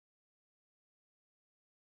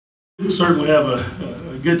We certainly have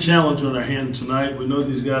a good challenge on our hand tonight. We know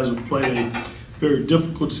these guys have played a very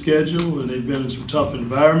difficult schedule and they've been in some tough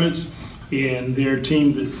environments, and they're a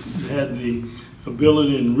team that had the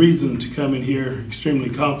ability and reason to come in here extremely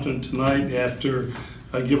confident tonight after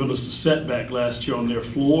giving us a setback last year on their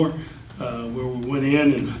floor, where we went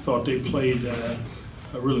in and thought they played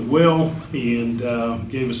really well and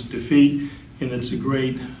gave us a defeat, and it's a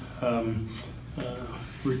great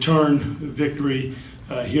return victory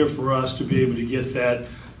here for us to be able to get that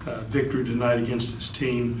victory tonight against this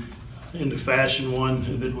team in the fashion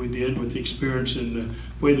one that we did, with the experience and the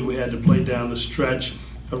way that we had to play down the stretch.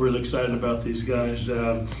 I'm really excited about these guys.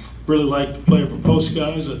 Really like the play of our post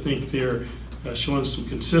guys. I think they're showing some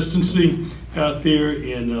consistency out there,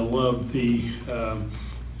 and I love the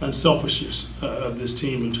unselfishness of this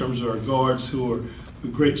team in terms of our guards, who are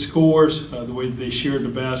great scorers, the way they shared the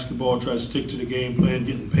basketball, tried to stick to the game plan,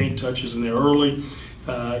 getting paint touches in there early,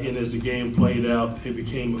 and as the game played out, they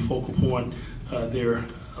became a focal point there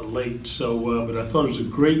late. So, but I thought it was a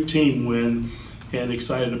great team win, and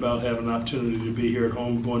excited about having an opportunity to be here at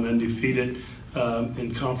home, going undefeated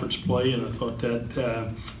in conference play, and I thought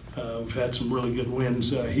that we've had some really good wins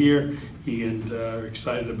here, and are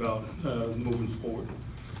excited about moving forward.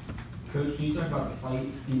 Coach, can you talk about the fight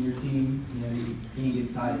in your team? You know, your team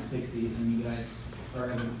gets tied at 60, and you guys are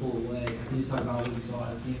having to pull away. Can you just talk about what you saw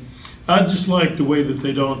out of the team? I just like the way that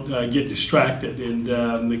they don't get distracted,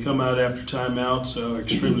 and they come out after timeouts,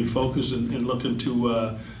 extremely focused and looking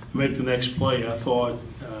to make the next play. I thought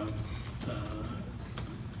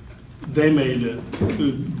they made a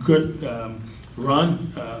good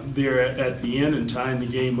run there at the end and tying the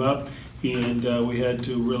game up. And we had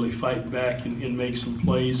to really fight back and make some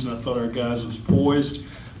plays, and I thought our guys was poised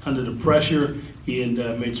under the pressure and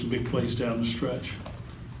made some big plays down the stretch.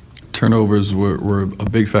 Turnovers were a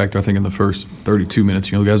big factor, I think, in the first 32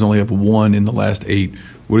 minutes. You know, the guys only have one in the last 8.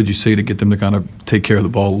 What did you see to get them to kind of take care of the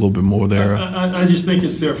ball a little bit more there? I just think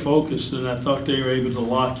it's their focus, and I thought they were able to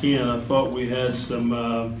lock in. I thought we had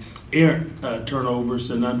some errant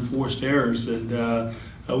turnovers and unforced errors, and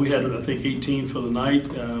we had, I think, 18 for the night.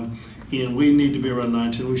 And we need to be around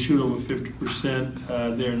 19. We shoot over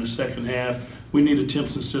 50% there in the second half. We need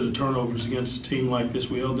attempts instead of turnovers against a team like this.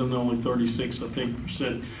 We held them to only 36%, I think,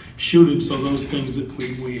 shooting. So those things that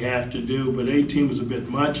we have to do. But 18 was a bit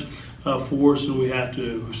much for us, and we have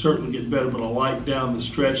to certainly get better. But I like down the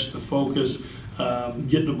stretch, the focus,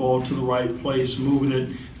 getting the ball to the right place, moving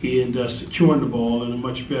it, and securing the ball in a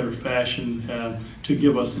much better fashion to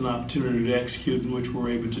give us an opportunity to execute, in which we're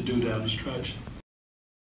able to do down the stretch.